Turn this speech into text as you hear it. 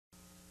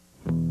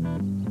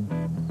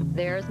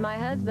There's my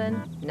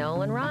husband,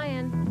 Nolan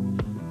Ryan,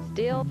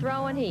 still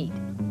throwing heat.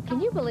 Can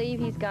you believe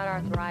he's got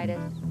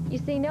arthritis? You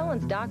see,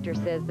 Nolan's doctor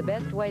says the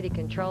best way to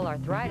control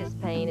arthritis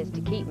pain is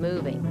to keep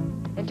moving.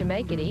 And to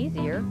make it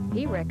easier,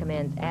 he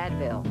recommends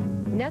Advil.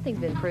 Nothing's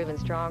been proven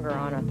stronger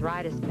on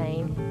arthritis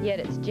pain, yet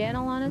it's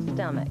gentle on his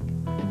stomach.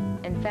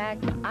 In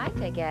fact, I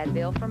take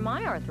Advil for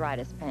my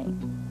arthritis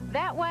pain.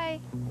 That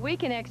way, we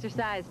can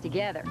exercise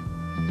together.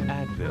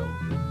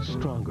 Advil,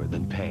 stronger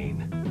than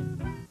pain.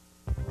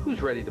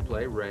 Who's ready to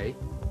play? Ray.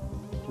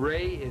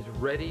 Ray is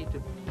ready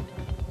to...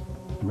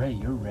 Ray,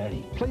 you're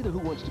ready. Play the Who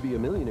Wants to Be a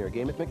Millionaire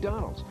game at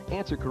McDonald's.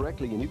 Answer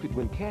correctly and you could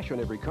win cash on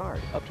every card,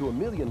 up to $1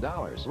 million.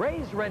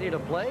 Ray's ready to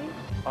play.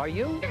 Are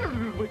you?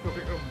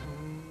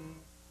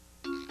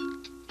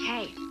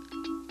 Hey,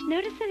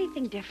 notice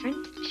anything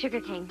different?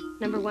 Sugar King,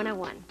 number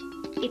 101.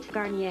 It's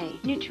Garnier,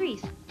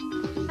 Nutrice.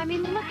 I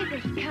mean, look at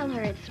this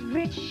color. It's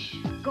rich,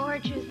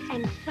 gorgeous,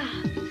 and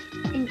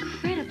soft.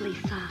 Incredibly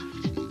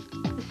soft.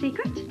 The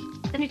secret?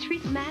 The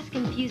Nutrice mask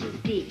infuses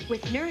deep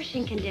with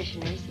nourishing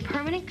conditioners,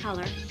 permanent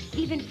color,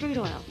 even fruit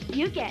oil.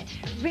 You get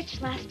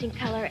rich, lasting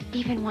color,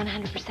 even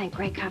 100%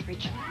 gray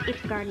coverage.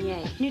 It's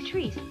Garnier.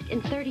 Nutrice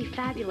in 30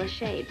 fabulous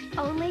shades.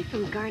 Only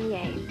from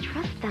Garnier.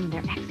 Trust them,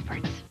 they're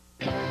experts.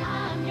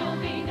 I'm your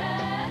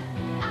Venus.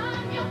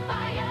 I'm your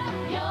fire,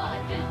 your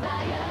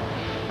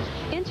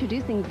desire.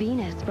 Introducing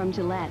Venus from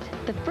Gillette,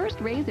 the first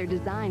razor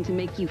designed to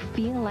make you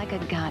feel like a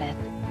goddess.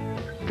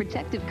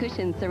 Protective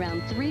cushions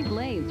surround 3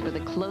 blades for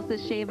the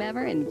closest shave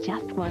ever in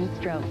just 1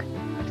 stroke.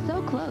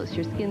 So close,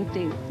 your skin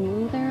stays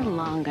smoother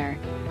longer.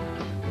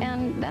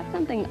 And that's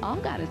something all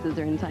goddesses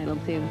are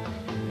entitled to.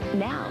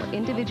 Now,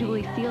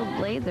 individually sealed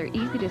blades are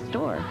easy to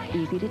store,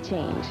 easy to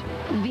change.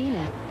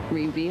 Venus,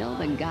 reveal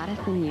the goddess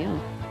in you.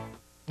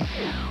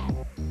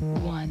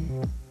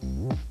 1,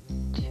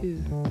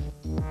 2,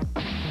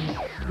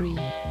 3,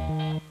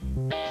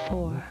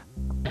 4,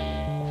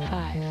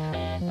 5.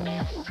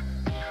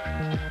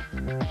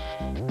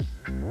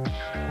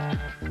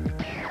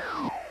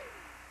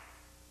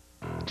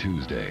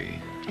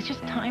 Tuesday. It's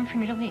just time for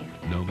me to leave.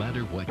 No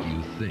matter what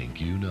you think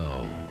you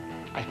know.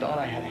 I thought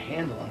I had a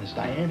handle on this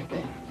Diane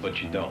thing.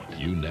 But you don't.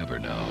 You never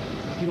know.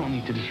 You don't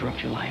need to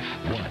disrupt your life.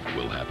 What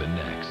will happen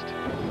next?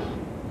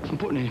 I'm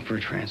putting in for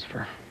a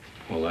transfer.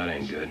 Well, that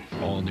ain't good.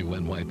 All new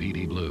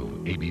NYPD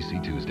Blue,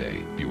 ABC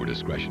Tuesday. Viewer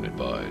discretion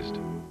advised.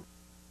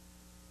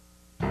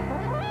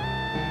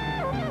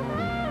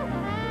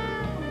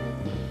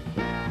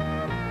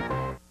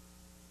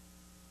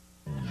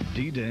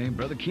 D-Day,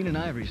 Brother Keenan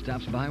Ivory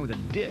stops by with a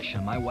dish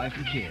on my wife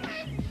and kids.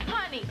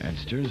 Honey. And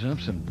stirs up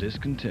some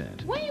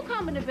discontent. When you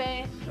coming to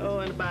bed? Oh,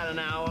 in about an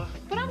hour.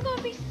 But I'm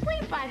gonna be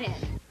asleep by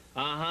then.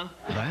 Uh-huh.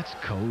 That's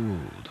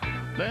cold.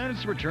 Then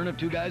it's the return of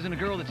Two Guys and a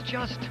Girl that's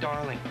just...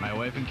 Darling. My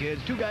Wife and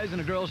Kids, Two Guys and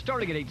a Girl,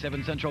 starting at 8,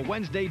 7 Central,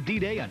 Wednesday,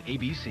 D-Day on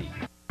ABC.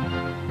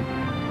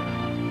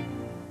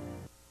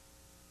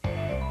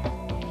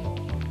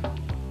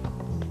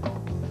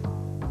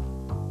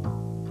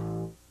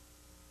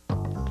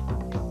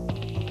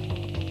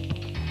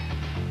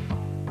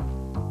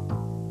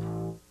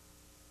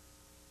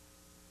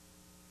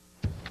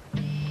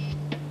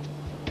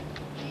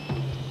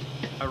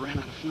 I ran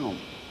out of film.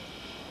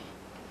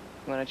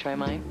 You want to try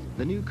mine?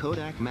 The new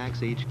Kodak Max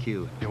HQ.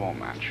 It won't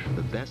match.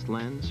 The best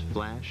lens,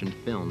 flash, and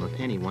film of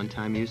any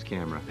one-time use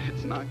camera.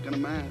 It's not gonna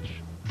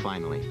match.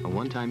 Finally, a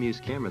one-time use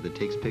camera that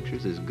takes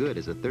pictures as good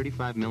as a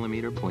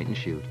 35mm point and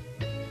shoot.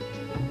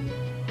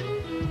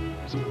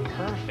 It's a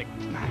perfect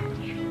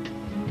match.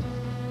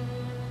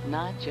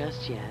 Not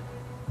just yet.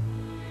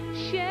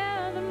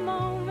 Share the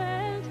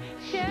moment,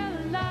 share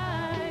the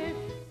life.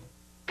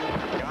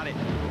 Got it.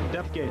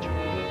 Depth gauge.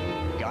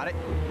 Got it.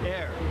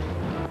 Air.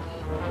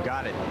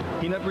 Got it.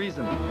 Peanut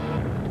Reason.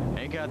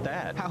 Ain't got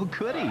that. How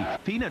could he?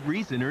 Peanut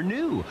Reason are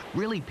new.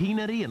 Really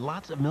peanutty and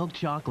lots of milk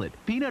chocolate.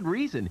 Peanut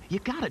Reason. You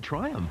gotta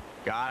try them.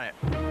 Got it.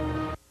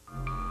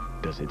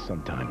 Does it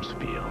sometimes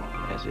feel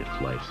as if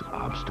life's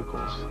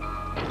obstacles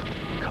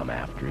come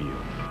after you?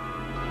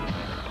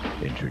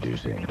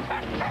 Introducing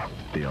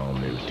the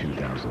all-new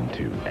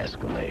 2002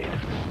 Escalade.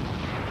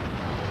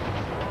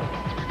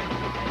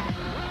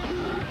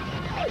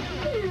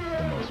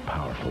 The most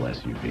powerful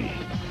SUV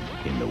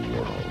in the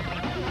world.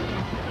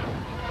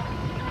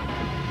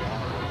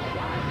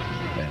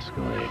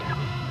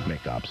 Escalade.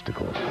 Make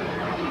obstacles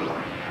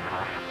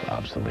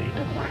obsolete.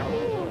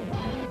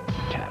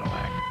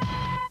 Cadillac.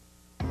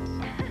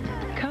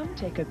 Come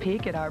take a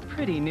peek at our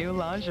pretty new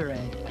lingerie.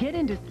 Get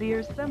into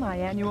Sears'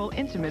 semi-annual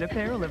intimate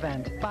apparel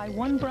event. Buy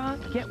 1 bra,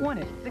 get 1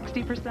 at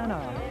 60%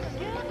 off.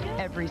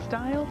 Every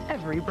style,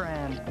 every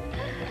brand.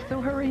 So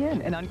hurry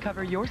in and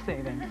uncover your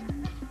savings.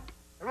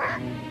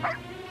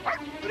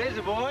 What is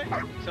it, boy?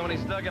 Somebody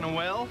stuck in a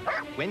well?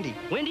 Wendy.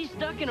 Wendy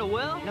stuck in a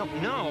well?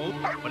 No.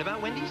 What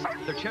about Wendy's?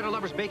 Their Cheddar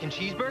Lovers Bacon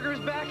Cheeseburger is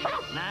back?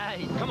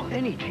 Nice. Come on.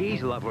 Any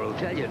cheese lover will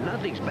tell you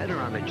nothing's better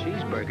on a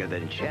cheeseburger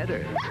than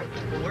cheddar.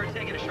 We're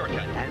taking a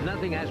shortcut. And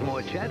nothing has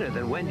more cheddar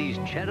than Wendy's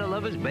Cheddar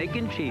Lovers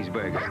Bacon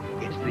Cheeseburger.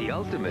 It's the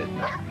ultimate.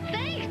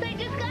 Thanks, I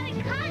just got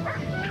it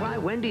cut. Try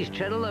Wendy's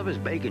Cheddar Lovers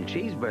Bacon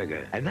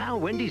Cheeseburger. And now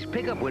Wendy's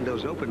pickup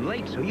windows open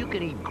late so you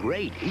can eat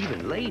great,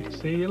 even late.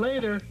 See you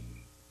later.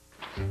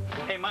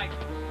 Hey, Mike.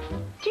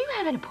 Do you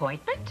have an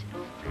appointment?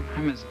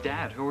 I'm his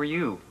dad. Who are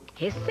you?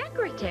 His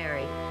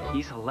secretary.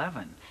 He's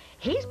 11.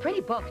 He's pretty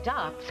booked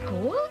up.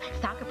 School,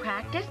 soccer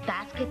practice,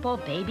 basketball,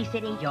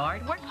 babysitting,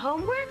 yard work,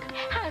 homework.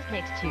 How's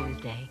next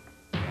Tuesday?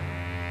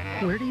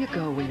 Where do you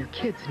go when your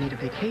kids need a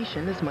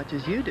vacation as much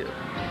as you do?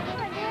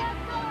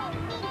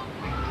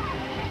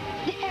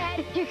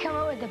 Dad, you come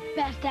up with the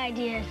best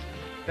ideas.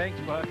 Thanks,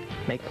 Buck.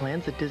 Make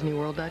plans at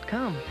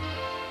DisneyWorld.com.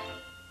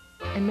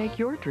 And make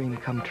your dream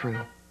come true.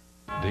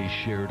 They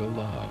shared a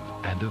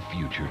love and a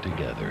future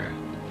together.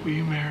 Will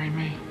you marry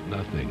me?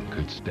 Nothing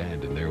could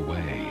stand in their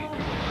way.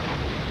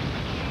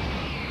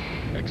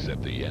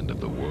 Except the end of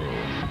the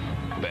world.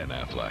 Ben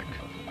Affleck,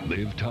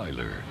 Liv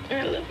Tyler.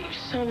 I love you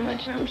so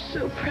much, and I'm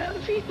so proud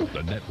of you.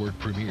 The network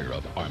premiere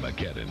of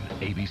Armageddon.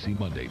 ABC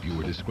Monday.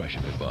 Viewer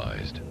discretion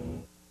advised.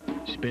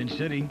 Spin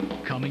City,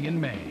 coming in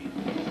May.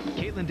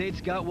 Caitlin dates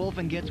Scott Wolf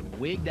and gets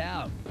wigged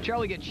out.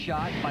 Charlie gets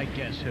shot by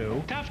guess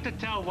who? Tough to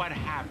tell what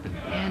happened.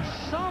 And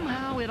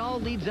somehow it all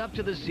leads up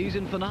to the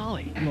season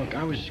finale. Look,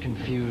 I was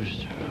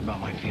confused about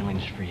my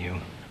feelings for you,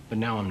 but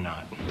now I'm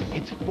not.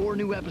 It's 4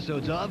 new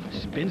episodes of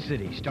Spin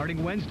City,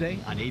 starting Wednesday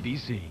on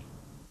ABC.